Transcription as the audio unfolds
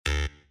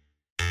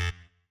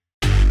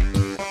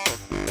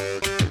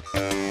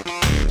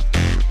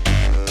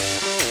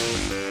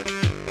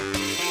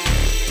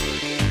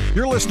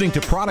listening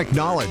to Product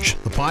Knowledge,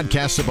 the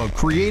podcast about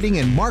creating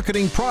and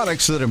marketing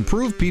products that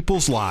improve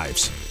people's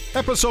lives.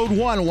 Episode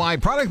 1, why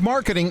product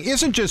marketing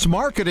isn't just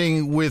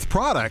marketing with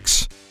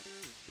products.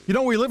 You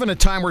know, we live in a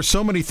time where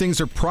so many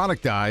things are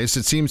productized,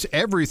 it seems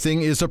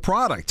everything is a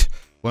product.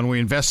 When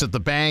we invest at the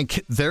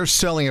bank, they're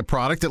selling a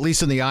product, at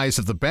least in the eyes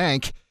of the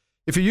bank.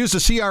 If you use a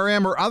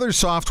CRM or other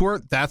software,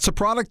 that's a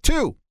product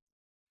too.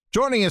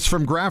 Joining us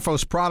from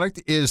Graphos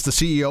Product is the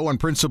CEO and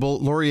Principal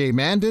Laurier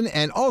Mandan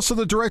and also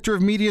the Director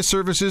of Media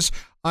Services,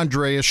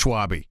 Andrea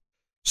Schwabe.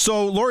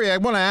 So, Laurier, I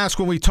want to ask,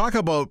 when we talk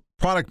about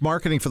product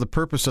marketing for the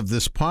purpose of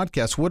this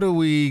podcast, what are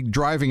we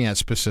driving at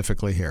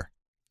specifically here?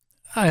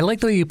 I like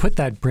the way you put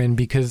that, Bryn,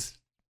 because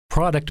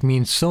product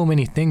means so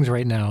many things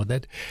right now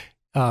that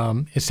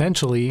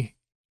essentially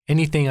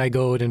anything I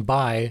go out and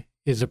buy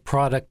is a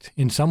product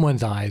in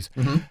someone's eyes.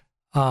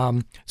 Mm-hmm.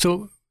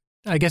 So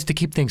I guess to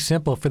keep things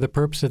simple, for the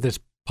purpose of this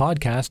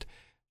podcast,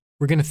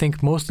 we're going to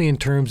think mostly in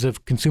terms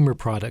of consumer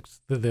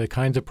products, the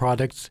kinds of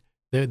products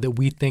that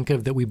we think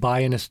of, that we buy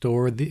in a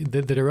store,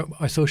 that are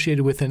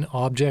associated with an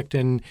object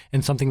and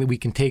something that we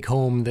can take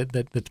home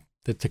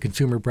that's a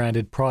consumer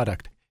branded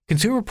product.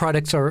 Consumer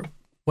products are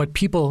what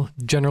people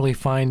generally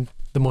find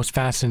the most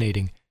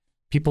fascinating.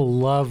 People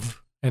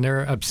love and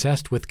are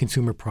obsessed with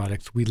consumer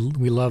products. We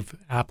love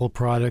Apple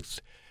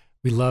products.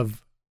 We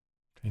love,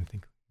 I'm trying to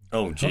think.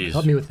 Oh, geez.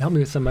 Help me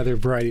with some other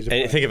varieties.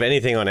 Think of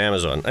anything on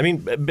Amazon. I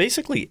mean,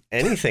 basically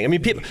anything. I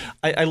mean, people.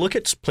 I look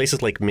at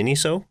places like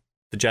Miniso,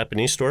 the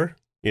Japanese store.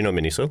 You know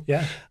Miniso?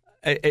 Yeah.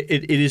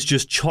 It is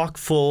just chock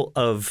full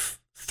of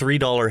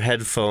 $3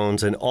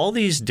 headphones and all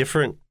these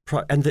different,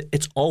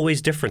 it's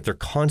always different. They're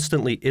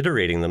constantly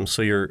iterating them,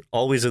 so you're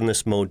always in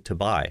this mode to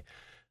buy.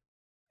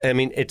 I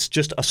mean, it's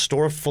just a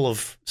store full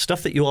of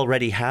stuff that you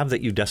already have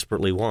that you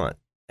desperately want.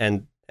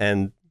 And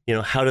you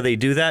know, how do they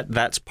do that?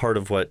 That's part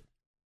of what.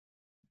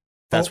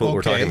 That's what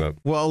we're talking about.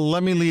 Well,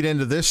 let me lead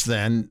into this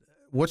then.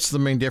 What's the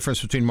main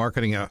difference between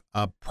marketing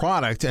a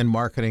product and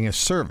marketing a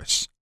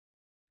service?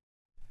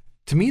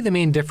 To me, the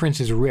main difference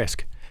is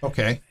risk.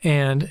 Okay.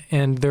 And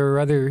there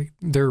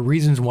are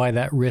reasons why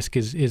that risk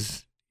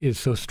is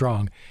so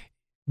strong.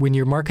 When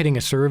you're marketing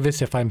a service,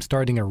 if I'm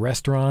starting a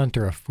restaurant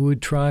or a food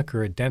truck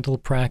or a dental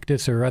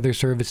practice or other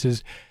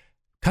services,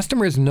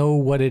 customers know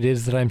what it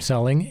is that I'm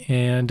selling,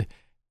 and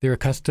they're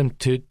accustomed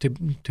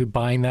to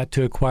buying that,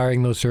 to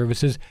acquiring those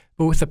services.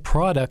 But with a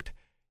product,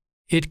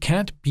 it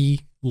can't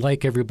be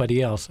like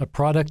everybody else. A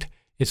product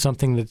is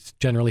something that's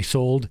generally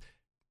sold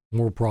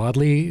more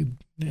broadly,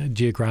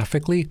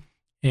 geographically.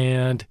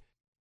 And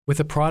with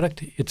a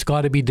product, it's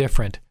got to be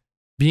different.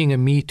 Being a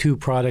Me Too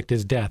product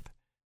is death.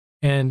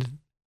 And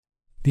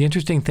the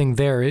interesting thing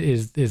there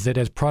is that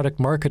as product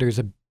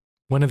marketers,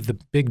 one of the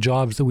big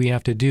jobs that we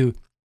have to do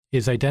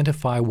is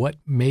identify what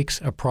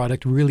makes a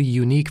product really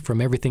unique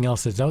from everything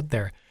else that's out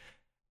there.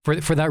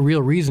 For that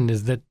real reason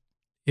is that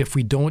if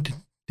we don't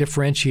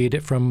differentiate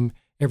it from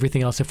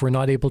everything else, if we're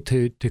not able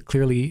to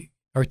clearly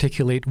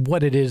articulate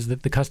what it is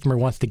that the customer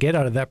wants to get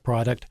out of that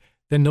product,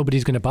 then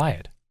nobody's going to buy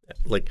it.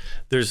 Like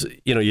there's,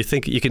 you know, you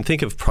can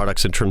think of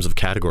products in terms of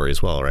category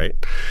as well, right?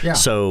 Yeah.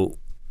 So,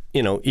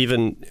 you know,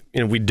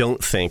 we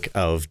don't think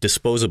of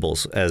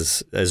disposables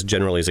as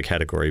generally as a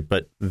category,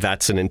 but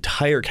that's an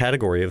entire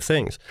category of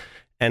things.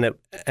 And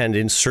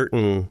in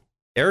certain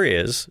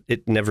areas,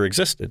 it never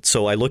existed.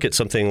 So I look at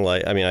something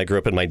like, I mean, I grew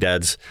up in my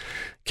dad's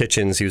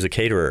kitchens. He was a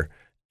caterer,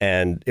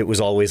 and it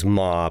was always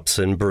mops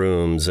and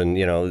brooms, and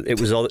you know, it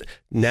was all.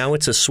 Now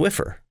it's a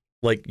Swiffer.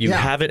 Like you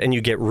have it and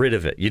you get rid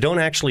of it. You don't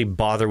actually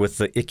bother with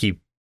the icky,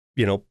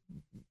 you know,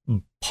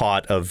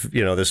 pot of,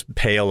 you know, this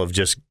pail of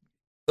just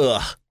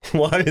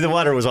water. The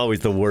water was always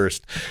the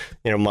worst.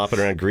 You know, mopping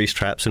around grease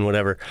traps and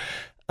whatever.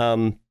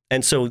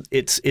 And so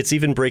it's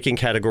even breaking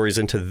categories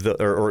into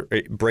or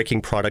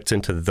breaking products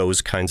into those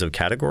kinds of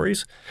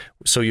categories.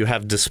 So you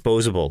have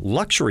disposable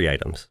luxury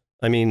items.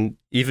 I mean,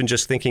 even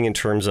just thinking in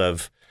terms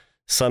of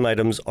some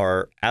items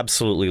are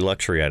absolutely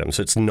luxury items.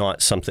 It's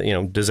not something, you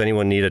know, does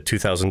anyone need a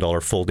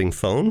 $2,000 folding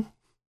phone?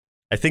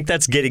 I think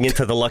that's getting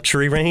into the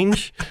luxury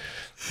range.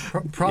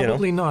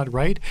 Probably not,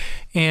 right?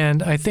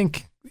 And I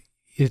think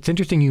it's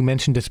interesting you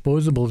mentioned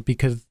disposables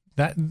because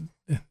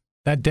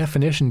that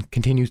definition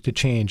continues to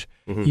change.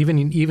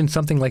 Mm-hmm. Even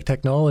something like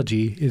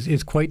technology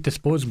is quite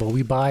disposable.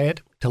 We buy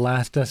it to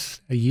last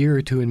us a year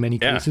or two in many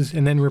cases,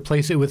 and then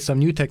replace it with some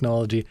new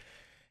technology.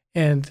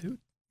 And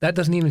that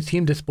doesn't even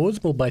seem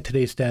disposable by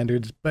today's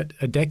standards. But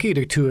a decade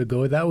or two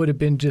ago, that would have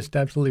been just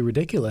absolutely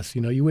ridiculous.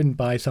 You know, you wouldn't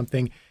buy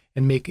something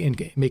and make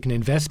an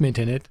investment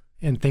in it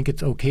and think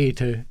it's okay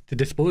to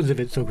dispose of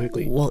it so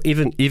quickly. Well,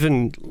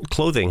 even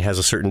clothing has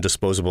a certain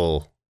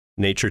disposable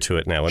nature to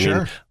it now. I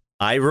mean,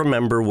 I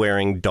remember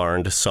wearing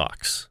darned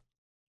socks.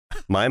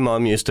 My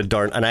mom used to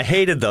darn, and I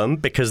hated them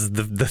because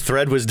the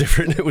thread was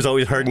different. It was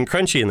always hard and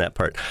crunchy in that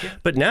part. Yeah.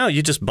 But now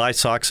you just buy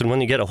socks, and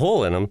when you get a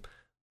hole in them,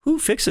 who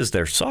fixes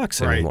their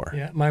socks anymore?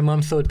 Yeah, my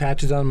mom sewed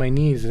patches on my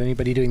knees. Is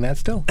anybody doing that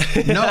still?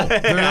 No,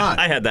 they're not.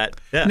 I had that.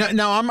 Yeah.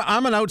 Now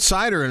I'm an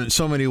outsider in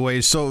so many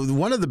ways. So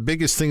one of the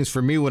biggest things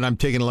for me when I'm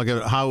taking a look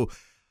at how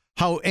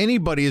how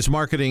anybody is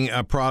marketing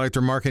a product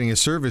or marketing a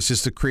service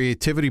is the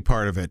creativity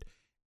part of it.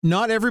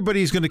 Not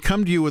everybody is going to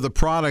come to you with a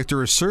product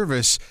or a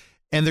service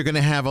and they're going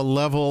to have a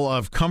level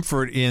of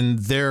comfort in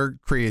their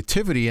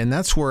creativity. And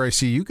that's where I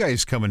see you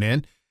guys coming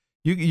in.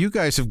 You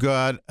guys have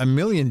got a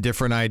million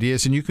different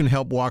ideas and you can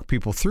help walk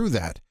people through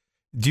that.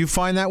 Do you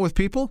find that with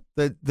people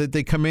that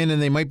they come in and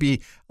they might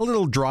be a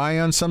little dry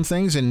on some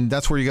things and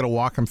that's where you got to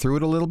walk them through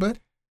it a little bit?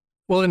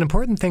 Well, an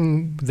important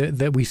thing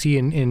that we see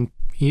in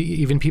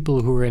even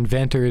people who are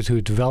inventors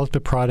who developed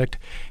a product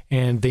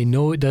and they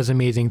know it does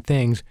amazing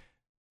things,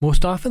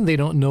 most often they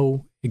don't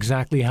know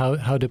exactly how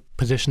to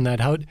position that,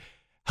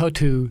 how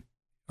to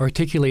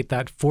articulate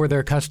that for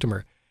their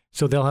customer.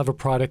 So they'll have a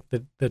product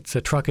that's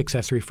a truck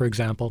accessory, for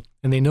example,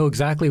 and they know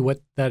exactly what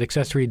that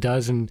accessory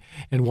does and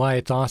why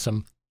it's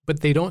awesome,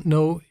 but they don't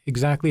know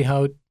exactly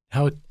how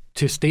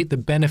to state the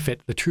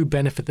benefit, the true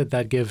benefit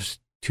that gives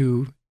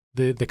to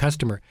the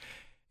customer.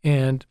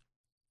 And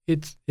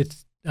it's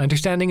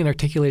understanding and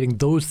articulating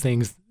those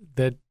things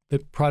that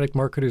product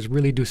marketers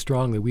really do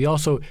strongly. We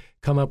also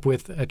come up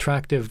with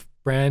attractive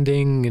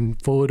branding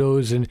and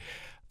photos and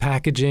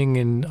packaging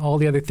and all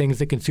the other things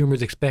that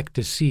consumers expect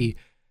to see.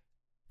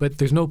 But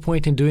there's no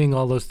point in doing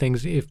all those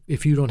things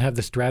if you don't have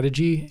the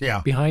strategy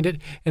behind it.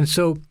 And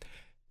so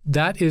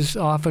that is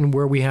often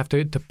where we have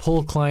to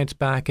pull clients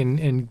back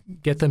and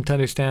get them to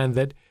understand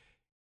that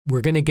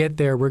we're going to get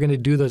there. We're going to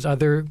do those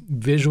other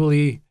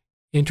visually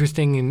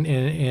interesting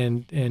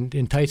and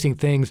enticing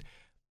things.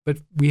 But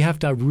we have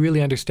to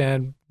really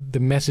understand the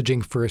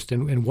messaging first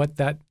and what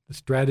that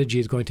strategy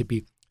is going to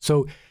be.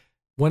 So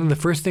one of the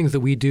first things that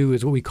we do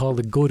is what we call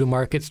the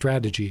go-to-market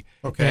strategy.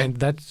 Okay. And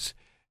that's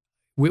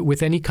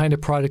with any kind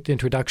of product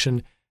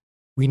introduction,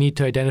 we need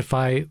to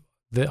identify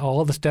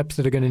all the steps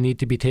that are going to need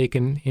to be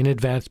taken in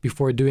advance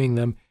before doing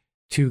them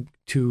to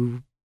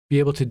be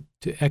able to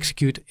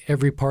execute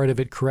every part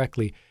of it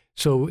correctly.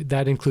 So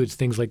that includes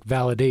things like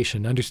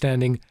validation,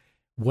 understanding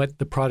what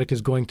the product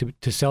is going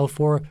to sell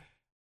for,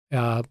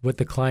 what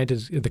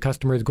the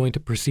customer is going to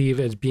perceive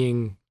as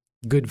being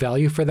good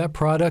value for that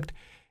product,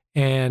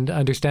 and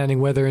understanding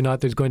whether or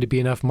not there's going to be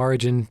enough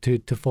margin to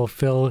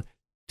fulfill,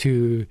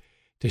 to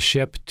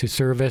ship, to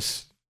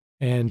service,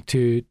 and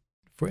to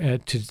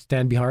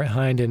stand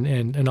behind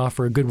and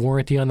offer a good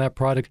warranty on that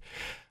product.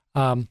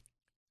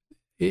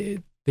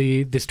 The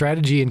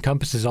strategy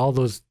encompasses all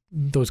those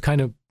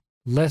kind of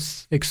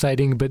less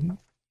exciting but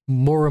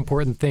more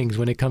important things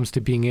when it comes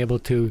to being able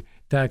to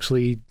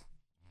actually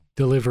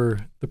deliver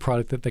the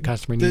product that the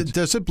customer needs.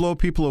 Does it blow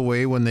people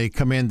away when they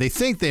come in? They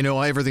think they know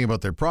everything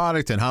about their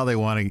product and how they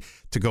want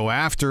to go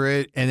after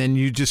it, and then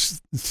you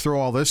just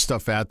throw all this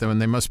stuff at them,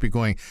 and they must be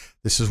going,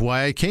 this is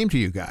why I came to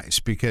you guys,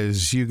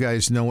 because you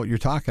guys know what you're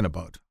talking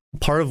about.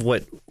 Part of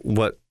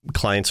what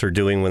clients are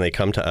doing when they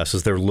come to us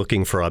is they're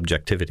looking for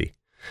objectivity.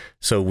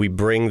 So we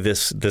bring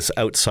this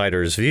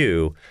outsider's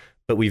view,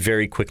 but we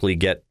very quickly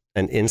get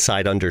an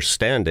inside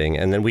understanding,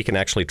 and then we can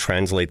actually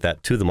translate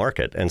that to the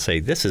market and say,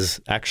 this is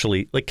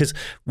actually, like, because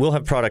we'll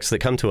have products that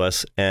come to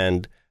us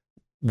and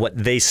what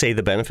they say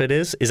the benefit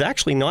is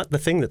actually not the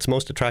thing that's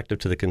most attractive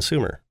to the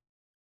consumer.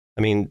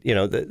 I mean, you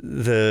know,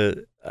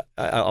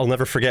 I'll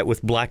never forget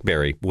with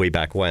BlackBerry way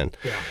back when.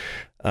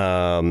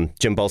 Yeah.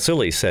 Jim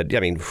Balsillie said, I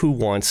mean, who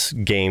wants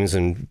games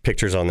and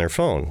pictures on their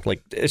phone?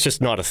 Like, it's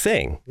just not a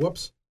thing.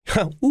 Whoops.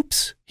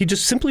 Oops. He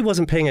just simply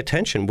wasn't paying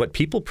attention. What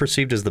people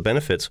perceived as the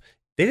benefits,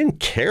 they didn't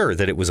care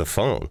that it was a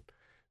phone.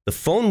 The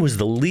phone was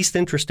the least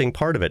interesting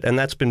part of it, and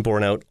that's been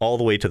borne out all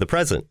the way to the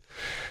present.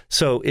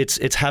 So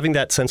it's having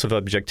that sense of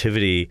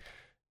objectivity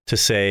to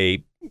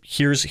say,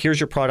 here's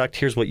your product,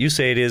 here's what you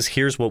say it is,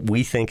 here's what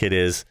we think it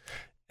is,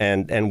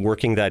 and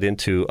working that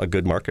into a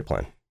good market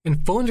plan.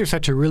 And phones are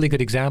such a really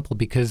good example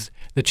because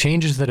the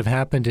changes that have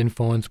happened in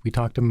phones, we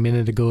talked a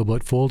minute ago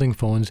about folding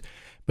phones,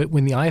 but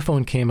when the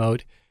iPhone came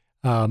out,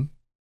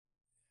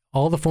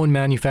 all the phone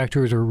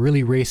manufacturers were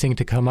really racing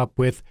to come up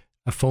with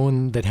a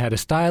phone that had a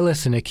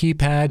stylus and a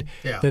keypad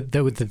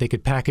that they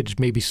could package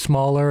maybe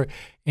smaller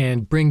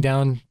and bring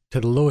down to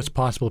the lowest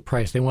possible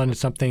price. They wanted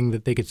something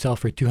that they could sell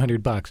for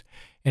 $200.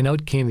 And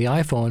out came the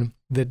iPhone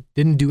that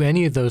didn't do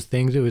any of those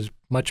things. It was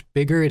much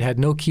bigger. It had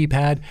no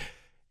keypad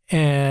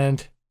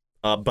and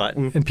a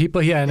button. And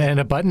people, and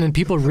a button. And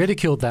people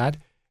ridiculed that.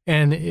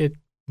 And it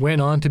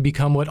went on to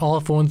become what all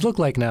phones look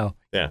like now.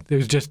 Yeah.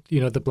 There's just,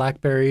 the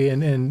BlackBerry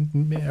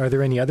and are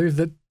there any others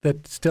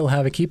that still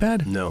have a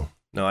keypad? No,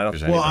 I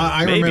don't. Well,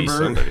 I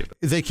remember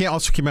they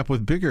also came up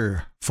with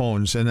bigger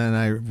phones, and then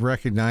I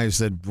recognized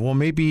that, well,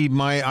 maybe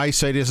my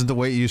eyesight isn't the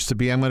way it used to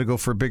be. I'm going to go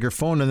for a bigger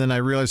phone, and then I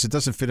realized it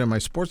doesn't fit in my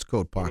sports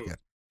coat pocket.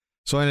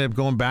 So I ended up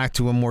going back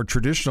to a more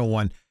traditional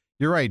one.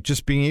 You're right,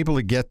 just being able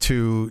to get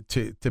to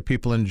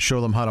people and show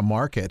them how to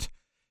market.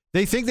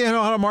 They think they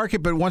know how to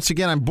market, but once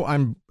again,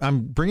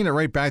 I'm bringing it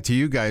right back to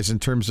you guys in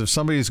terms of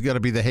somebody's got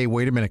to be the, hey,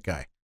 wait a minute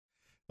guy.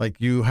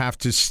 Like, you have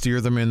to steer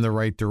them in the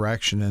right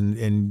direction,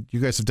 and you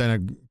guys have done a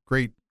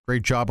great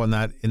job on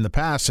that in the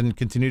past and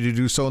continue to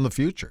do so in the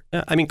future.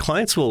 Yeah, I mean,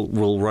 clients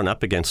will run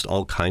up against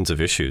all kinds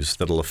of issues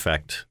that'll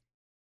affect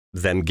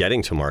them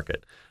getting to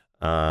market.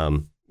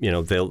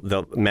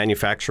 the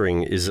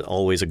manufacturing is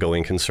always a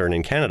going concern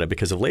in Canada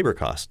because of labor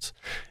costs.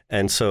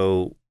 And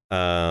so,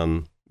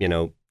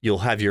 you'll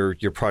have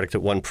your product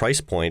at one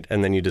price point,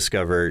 and then you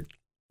discover,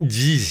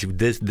 geez,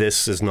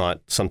 this is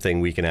not something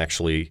we can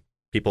actually,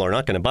 people are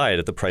not going to buy it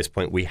at the price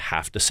point we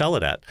have to sell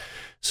it at.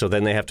 So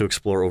then they have to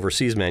explore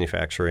overseas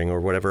manufacturing or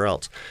whatever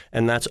else.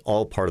 And that's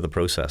all part of the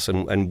process.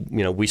 And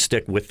we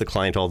stick with the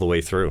client all the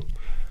way through.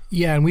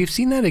 Yeah, and we've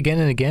seen that again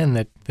and again,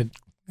 that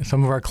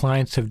some of our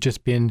clients have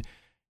just been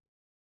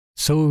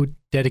so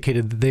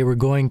dedicated that they were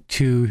going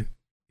to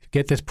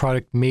get this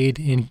product made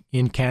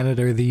in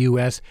Canada or the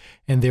U.S.,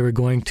 and they were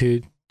going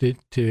to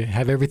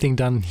have everything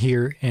done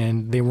here,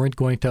 and they weren't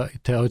going to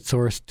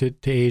outsource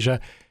to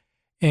Asia.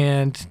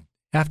 And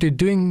after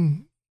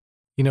doing,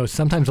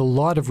 sometimes a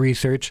lot of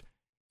research,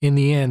 in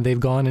the end, they've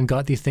gone and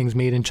got these things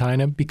made in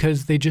China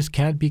because they just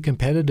can't be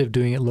competitive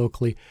doing it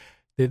locally.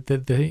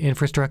 The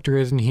infrastructure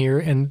isn't here,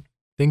 and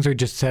things are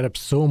just set up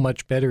so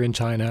much better in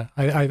China.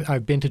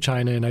 I've been to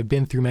China, and I've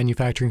been through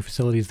manufacturing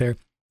facilities there,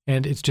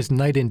 and it's just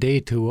night and day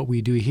to what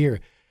we do here.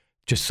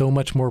 Just so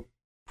much more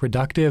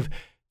productive,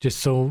 just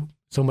so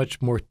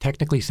much more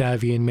technically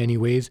savvy in many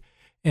ways.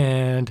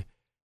 And,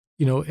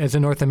 as a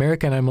North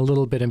American, I'm a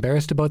little bit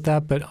embarrassed about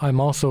that, but I'm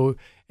also,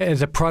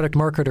 as a product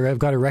marketer, I've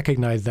got to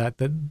recognize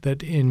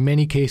that in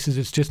many cases,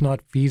 it's just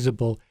not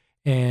feasible.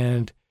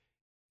 And,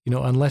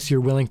 unless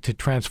you're willing to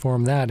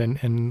transform that,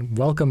 and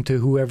welcome to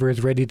whoever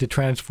is ready to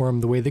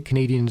transform the way that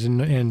Canadians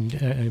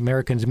and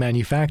Americans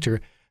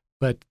manufacture.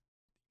 But,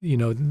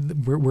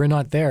 we're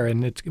not there,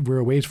 and we're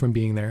a ways from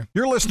being there.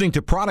 You're listening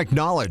to Product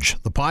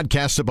Knowledge, the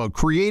podcast about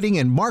creating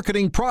and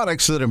marketing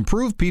products that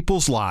improve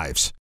people's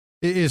lives.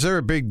 Is there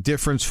a big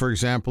difference, for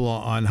example,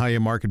 on how you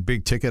market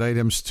big ticket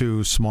items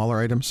to smaller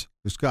items?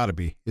 There's got to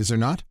be. Is there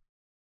not?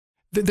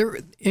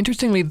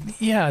 Interestingly,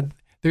 yeah,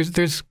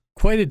 there's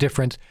quite a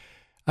difference.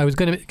 I was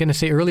going to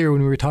say earlier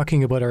when we were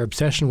talking about our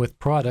obsession with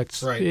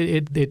products, right.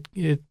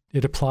 It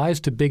applies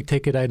to big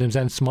ticket items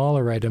and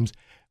smaller items.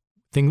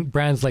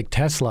 Brands like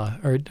Tesla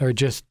are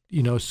just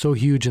so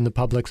huge in the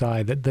public's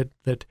eye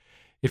that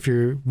if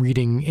you're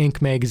reading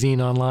Inc.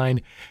 magazine online,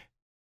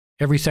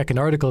 every second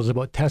article is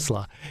about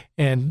Tesla.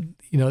 And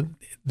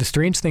the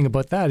strange thing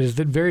about that is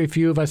that very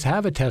few of us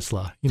have a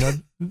Tesla.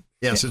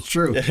 Yes, it's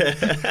true.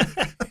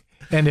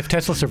 And if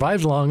Tesla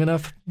survives long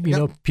enough,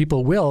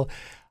 people will.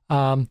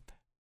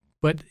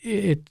 But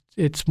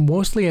it's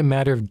mostly a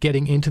matter of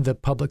getting into the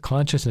public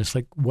consciousness,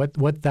 like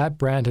what that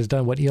brand has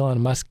done, what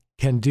Elon Musk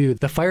can do.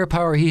 The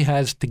firepower he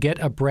has to get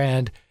a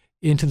brand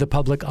into the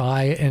public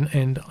eye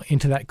and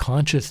into that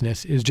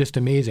consciousness is just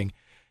amazing.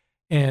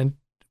 And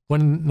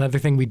another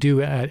thing we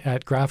do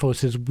at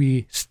Graphos is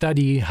we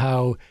study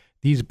how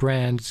these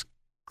brands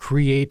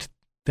create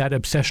that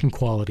obsession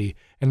quality.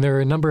 And there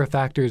are a number of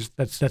factors,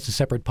 that's a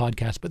separate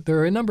podcast, but there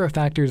are a number of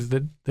factors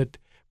that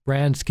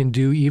brands can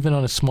do even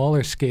on a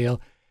smaller scale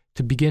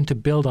to begin to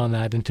build on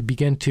that and to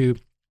begin to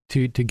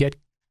get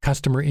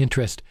customer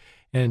interest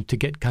and to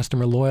get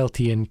customer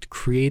loyalty and to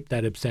create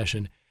that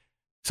obsession.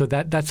 So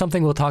that's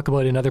something we'll talk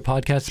about in other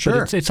podcasts.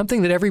 Sure. But it's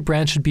something that every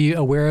brand should be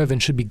aware of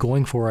and should be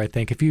going for, I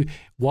think.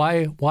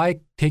 Why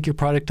take your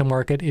product to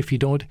market if you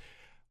don't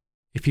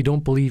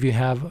believe you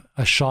have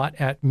a shot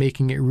at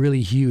making it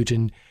really huge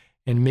and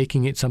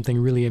making it something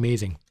really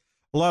amazing?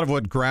 A lot of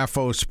what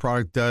Graphos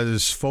product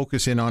does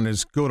focus in on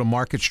is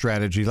go-to-market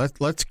strategy.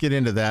 Let's get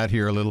into that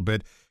here a little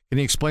bit. Can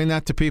you explain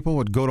that to people,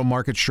 what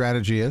go-to-market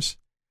strategy is?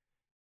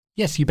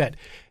 Yes, you bet.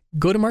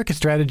 Go-to-market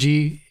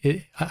strategy,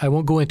 I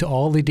won't go into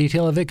all the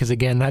detail of it because,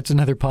 again, that's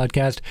another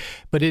podcast,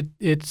 but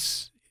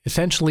it's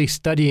essentially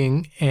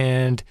studying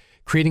and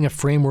creating a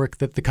framework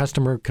that the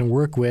customer can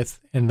work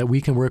with and that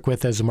we can work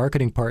with as a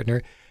marketing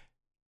partner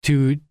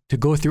to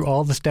go through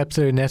all the steps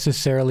that are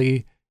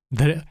necessary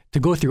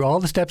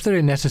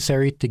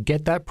to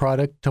get that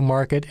product to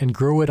market and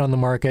grow it on the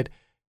market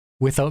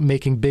without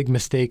making big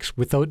mistakes,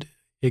 without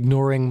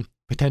ignoring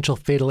potential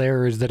fatal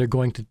errors that are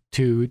going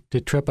to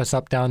trip us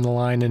up down the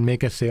line and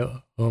make us say,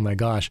 "Oh my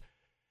gosh!"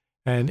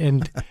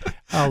 And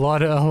a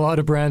lot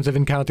of brands have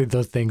encountered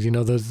those things.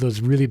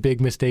 Those really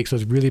big mistakes,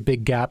 those really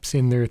big gaps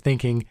in their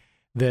thinking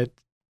that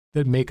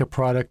make a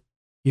product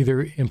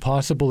either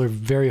impossible or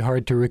very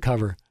hard to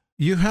recover.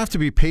 You have to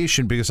be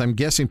patient because I'm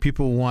guessing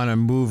people want to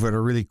move at a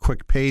really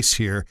quick pace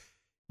here.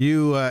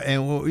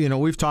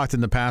 We've talked in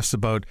the past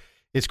about.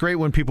 It's great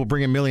when people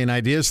bring a million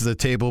ideas to the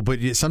table, but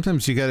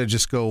sometimes you got to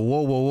just go,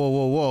 whoa, whoa, whoa,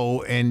 whoa,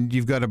 whoa, and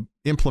you've got to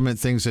implement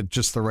things at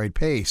just the right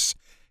pace.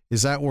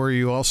 Is that where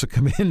you also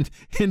come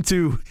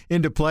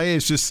into play?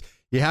 It's just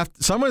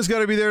someone's got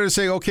to be there to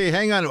say, okay,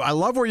 hang on, I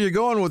love where you're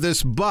going with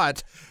this,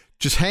 but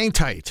just hang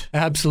tight.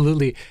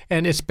 Absolutely,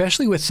 and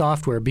especially with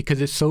software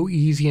because it's so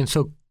easy and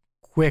so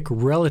quick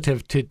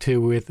relative to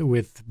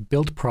with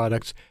built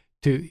products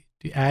to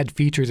add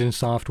features in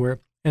software.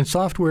 And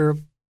software,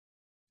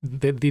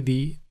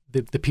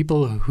 the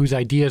people whose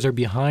ideas are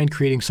behind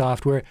creating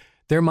software,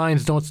 their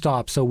minds don't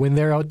stop. So when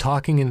they're out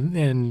talking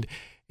and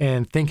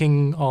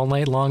thinking all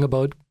night long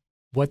about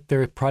what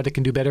their product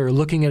can do better or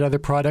looking at other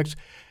products,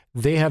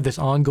 they have this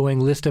ongoing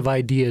list of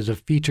ideas of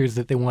features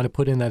that they want to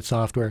put in that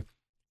software.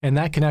 And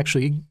that can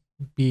actually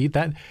be,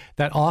 that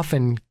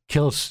often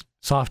kills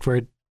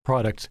software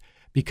products,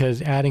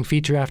 because adding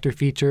feature after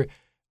feature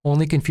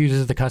only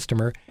confuses the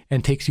customer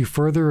and takes you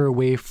further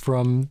away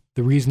from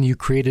the reason you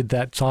created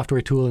that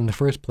software tool in the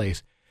first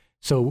place.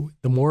 So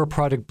the more a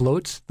product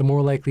bloats, the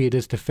more likely it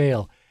is to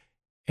fail.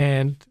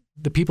 And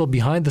the people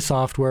behind the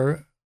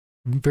software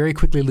very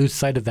quickly lose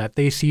sight of that.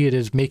 They see it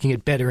as making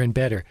it better and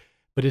better,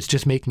 but it's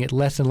just making it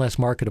less and less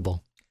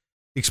marketable.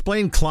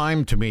 Explain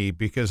CLIME to me,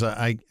 because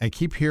I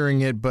keep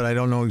hearing it, but I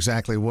don't know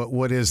exactly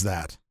what is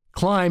that.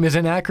 CLIME is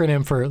an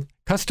acronym for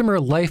Customer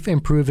Life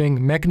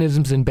Improving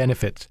Mechanisms and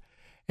Benefits.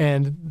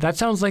 And that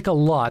sounds like a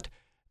lot,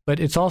 but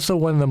it's also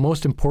one of the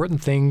most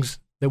important things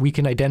that we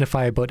can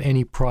identify about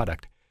any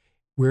product.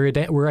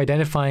 We're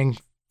identifying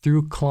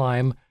through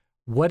CLIME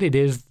what it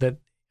is that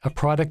a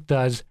product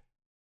does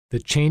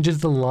that changes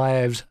the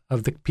lives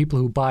of the people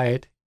who buy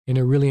it in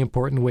a really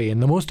important way, in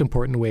the most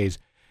important ways.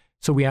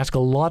 So we ask a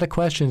lot of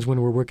questions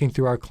when we're working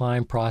through our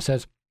CLIME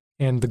process,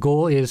 and the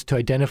goal is to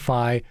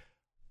identify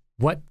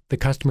what the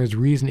customer's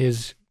reason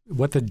is,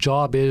 what the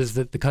job is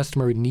that the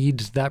customer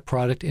needs that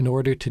product in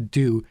order to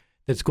do,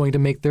 that's going to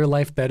make their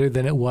life better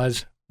than it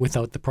was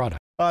without the product.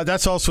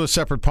 That's also a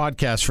separate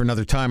podcast for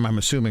another time, I'm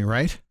assuming,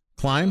 right?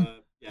 CLIME?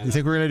 You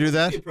think we're going to do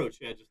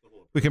that?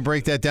 We can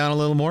break that down a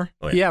little more?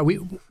 Oh, yeah. we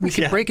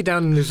can break it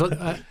down.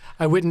 And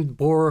I wouldn't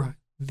bore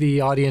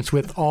the audience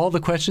with all the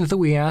questions that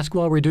we ask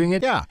while we're doing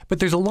it. Yeah. But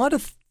there's a lot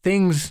of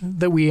things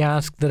that we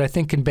ask that I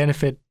think can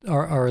benefit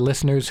our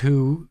listeners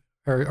who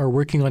are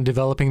working on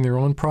developing their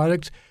own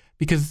products,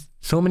 because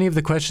so many of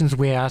the questions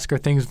we ask are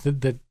things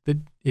that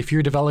if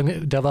you're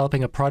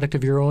developing a product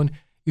of your own,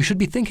 you should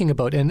be thinking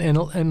about. And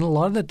a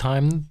lot of the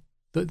time,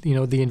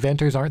 the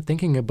inventors aren't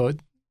thinking about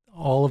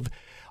all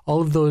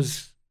of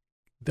those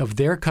of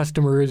their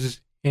customers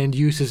and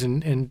uses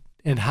and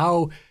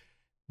how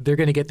they're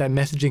going to get that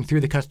messaging through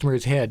the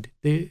customer's head.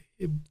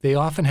 They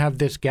often have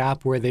this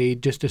gap where they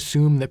just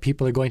assume that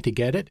people are going to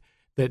get it,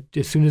 that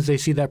as soon as they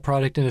see that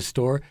product in a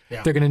store,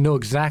 they're going to know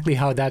exactly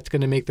how that's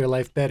going to make their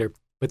life better,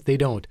 but they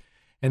don't.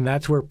 And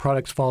that's where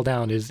products fall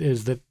down,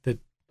 is that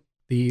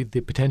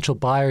the potential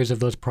buyers of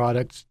those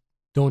products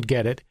don't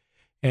get it.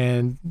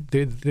 And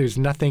there's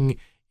nothing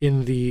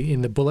in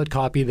the bullet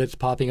copy that's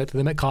popping out to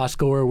them at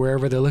Costco or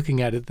wherever they're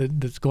looking at it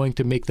that's going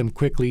to make them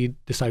quickly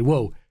decide,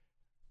 whoa,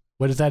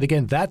 what is that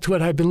again? That's what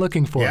I've been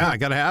looking for. Yeah, I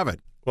got to have it.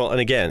 Well, and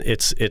again,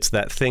 it's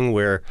that thing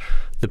where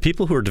the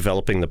people who are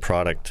developing the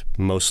product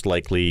most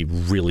likely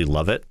really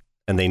love it,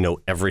 and they know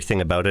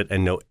everything about it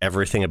and know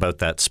everything about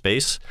that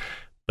space,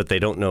 but they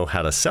don't know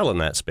how to sell in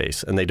that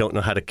space, and they don't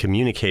know how to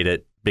communicate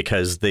it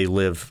because they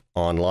live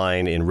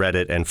online in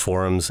Reddit and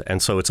forums,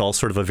 and so it's all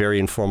sort of a very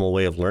informal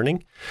way of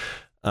learning.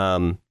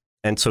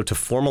 And so to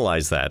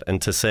formalize that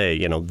and to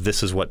say,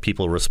 this is what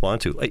people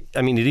respond to.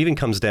 I mean, it even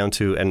comes down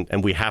to,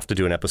 and we have to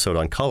do an episode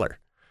on color,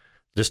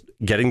 just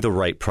getting the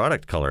right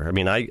product color. I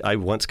mean, I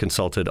once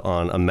consulted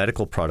on a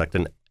medical product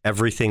and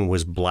everything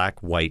was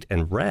black, white,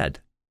 and red,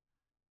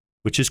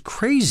 which is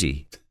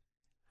crazy.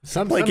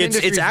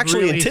 It's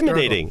actually really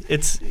intimidating.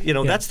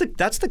 Struggle. It's,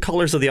 that's the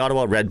colors of the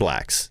Ottawa Red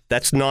Blacks.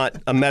 That's not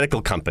a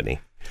medical company.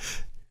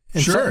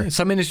 And sure.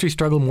 Some industries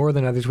struggle more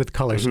than others with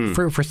colors.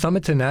 Mm-hmm. For some,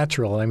 it's a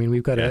natural. I mean,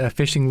 we've got a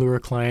fishing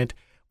lure client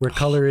where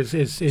color is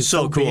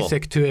so cool.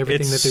 Basic to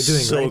everything that they're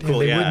doing, right?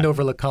 Cool, and they wouldn't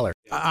overlook color.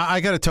 I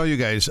got to tell you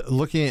guys,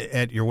 looking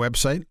at your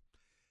website,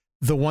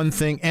 the one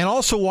thing, and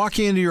also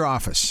walking into your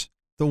office,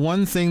 the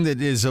one thing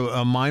that is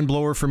a mind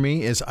blower for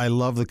me is I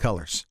love the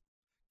colors.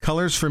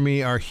 Colors for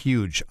me are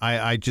huge.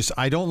 I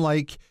don't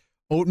like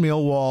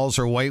oatmeal walls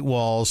or white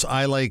walls.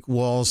 I like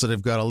walls that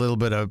have got a little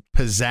bit of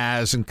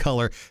pizzazz and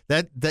color.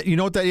 That you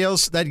know what that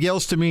yells? That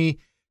yells to me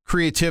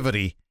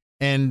creativity.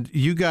 And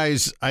you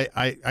guys,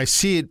 I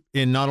see it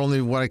in not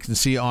only what I can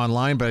see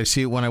online, but I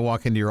see it when I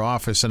walk into your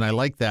office, and I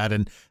like that.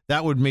 And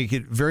that would make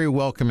it very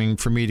welcoming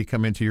for me to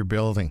come into your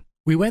building.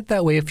 We went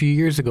that way a few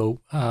years ago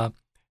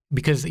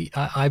because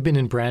I've been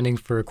in branding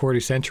for a quarter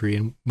century.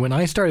 And when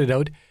I started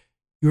out,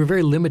 you were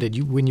very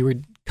limited. When you were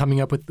coming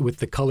up with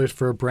the colors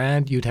for a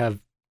brand, you'd have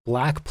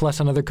black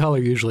plus another color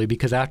usually,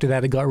 because after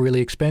that it got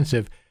really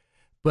expensive.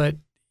 But,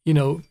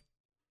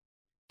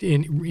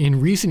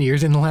 in recent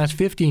years, in the last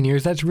 15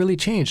 years, that's really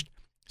changed.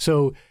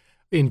 So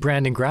in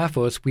Branding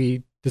Graphos,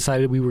 we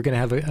decided we were going to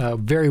have a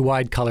very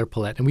wide color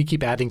palette, and we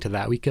keep adding to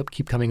that. We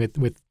keep coming up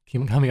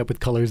with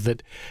colors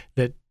that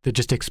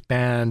just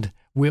expand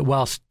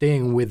while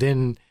staying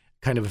within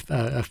kind of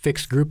a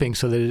fixed grouping,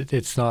 so that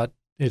it's not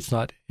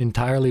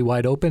entirely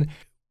wide open.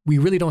 We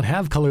really don't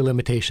have color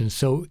limitations,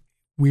 so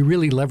we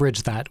really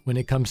leverage that when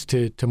it comes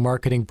to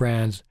marketing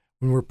brands,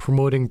 when we're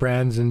promoting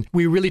brands, and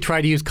we really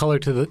try to use color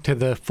to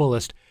the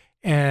fullest.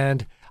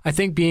 And I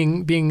think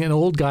being an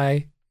old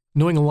guy,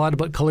 knowing a lot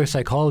about color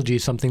psychology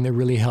is something that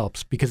really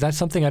helps, because that's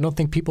something I don't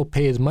think people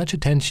pay as much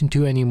attention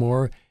to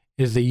anymore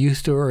as they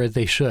used to or as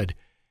they should.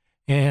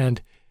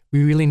 And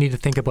we really need to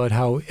think about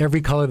how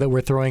every color that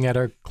we're throwing at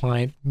our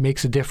client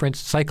makes a difference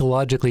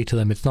psychologically to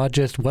them. It's not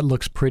just what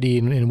looks pretty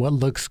and what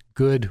looks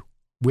good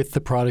with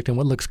the product and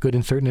what looks good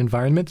in certain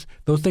environments,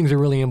 those things are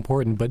really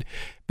important. But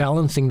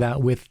balancing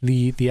that with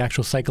the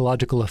actual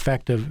psychological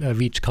effect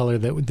of each color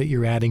that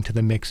you're adding to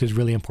the mix is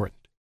really important.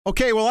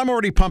 Okay, well, I'm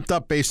already pumped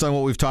up based on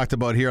what we've talked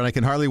about here, and I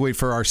can hardly wait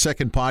for our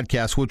second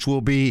podcast, which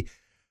will be,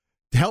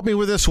 help me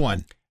with this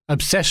one.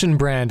 Obsession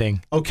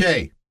branding.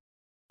 Okay.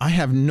 I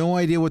have no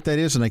idea what that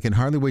is, and I can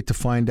hardly wait to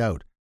find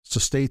out. So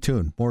stay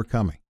tuned. More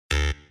coming.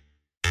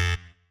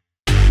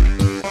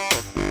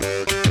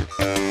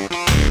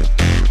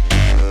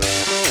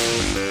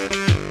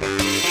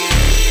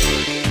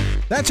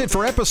 That's it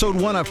for episode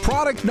 1 of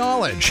Product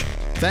Knowledge.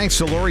 Thanks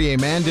to Laurier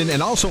Mandan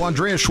and also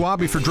Andrea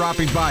Schwabi for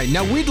dropping by.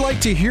 Now, we'd like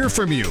to hear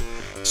from you.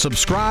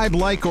 Subscribe,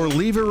 like, or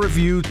leave a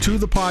review to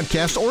the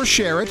podcast or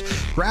share it.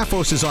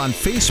 Graphos is on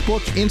Facebook,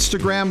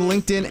 Instagram,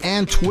 LinkedIn,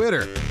 and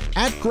Twitter.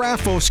 At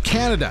Graphos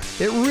Canada.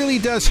 It really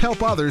does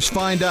help others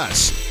find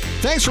us.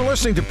 Thanks for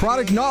listening to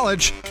Product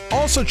Knowledge.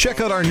 Also check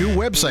out our new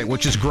website,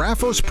 which is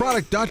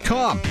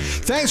graphosproduct.com.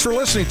 Thanks for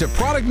listening to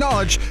Product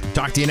Knowledge.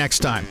 Talk to you next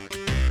time.